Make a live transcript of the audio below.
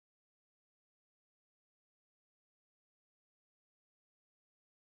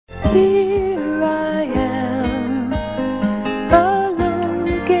Here I am, alone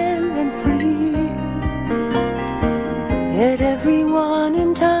again and free. Yet everyone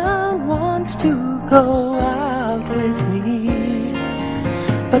in town wants to go out with me,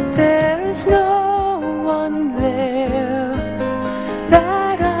 but there's no one there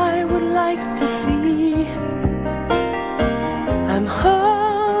that I would like to see. I'm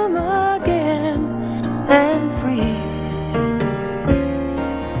home again and free.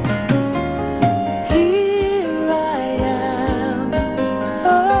 Here I am,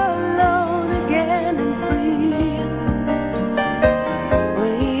 alone again and free,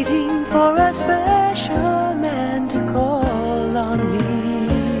 waiting for a special man to call on me.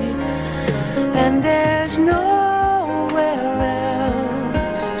 And there's nowhere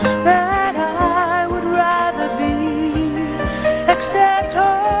else that I would rather be except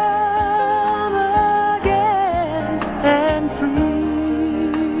home again and free.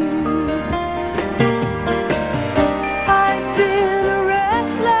 I've been a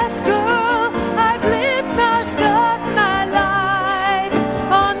restless girl, I've lived most of my life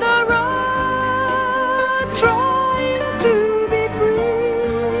on the road, trying to be free,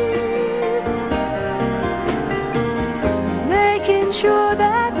 making sure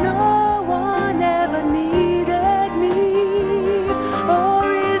that no one ever needed me. Or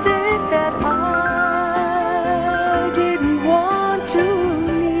is it that I didn't want to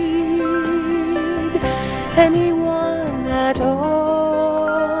need anyone at all?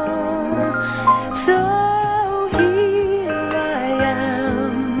 So here I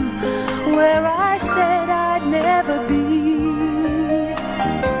am, where I said I'd never be,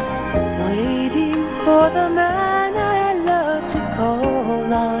 waiting for the man I love to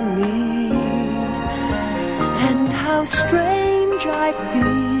call on me. And how strange I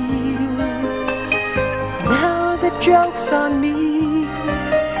feel now the joke's on me,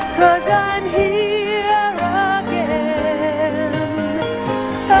 'cause I'm here again,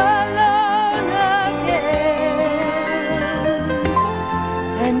 alone again.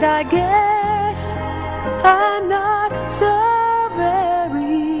 And I guess